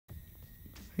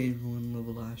Hey everyone,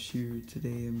 Level last year.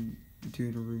 Today I'm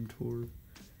doing a room tour.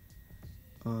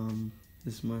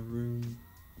 This is my room.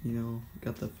 You know,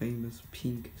 got the famous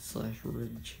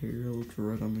pink/red chair. It looks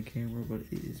red on the camera, but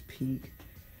it is pink.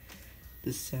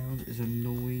 This sound is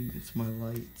annoying. It's my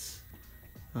lights.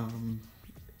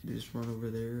 Just run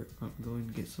over there. I'm going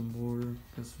to get some more.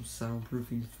 Got some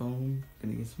soundproofing foam.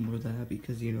 Gonna get some more of that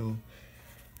because, you know,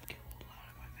 I get a little loud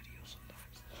in my videos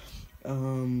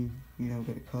sometimes. You know,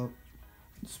 got a cup.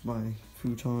 It's my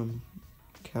futon,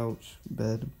 couch,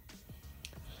 bed.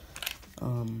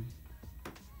 That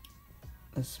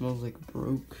smells like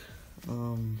broke.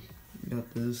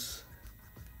 Got this.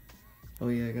 Oh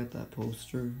yeah, I got that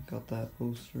poster. Got that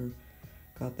poster,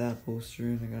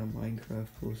 and I got a Minecraft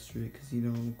poster because, you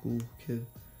know, I'm a cool kid.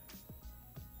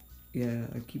 Yeah,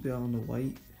 I keep it on the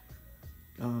white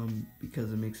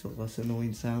because it makes a less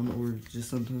annoying sound, or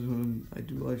just sometimes when I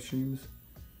do live streams,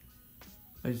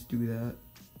 I just do that.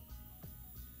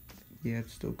 Yeah,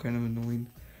 it's still kind of annoying.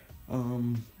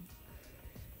 You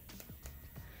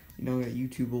know, I got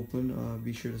YouTube open.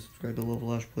 Be sure to subscribe to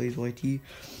Level Plays YT.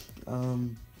 I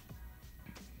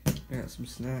got some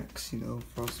snacks, you know,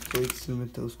 Frosted Flakes, Cinnamon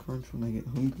Toast Crunch when I get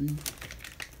hungry.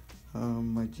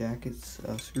 My jacket's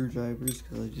screwdrivers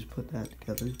because I just put that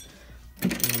together.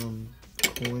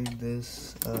 Coin,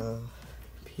 this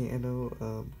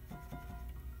piano.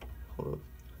 Hold up.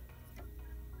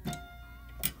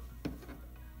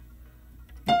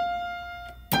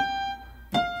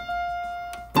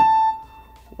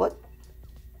 What?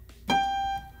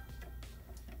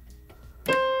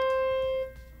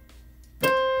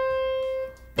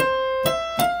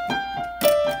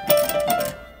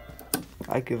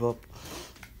 I give up.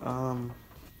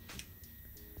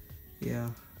 Yeah,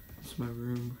 it's my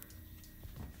room.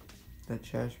 That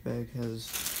trash bag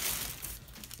has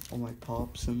all my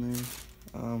pops in there.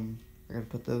 I gotta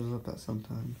put those up at some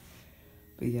time.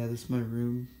 But yeah, this is my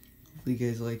room. Hopefully you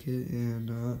guys like it,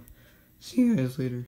 and see you guys later.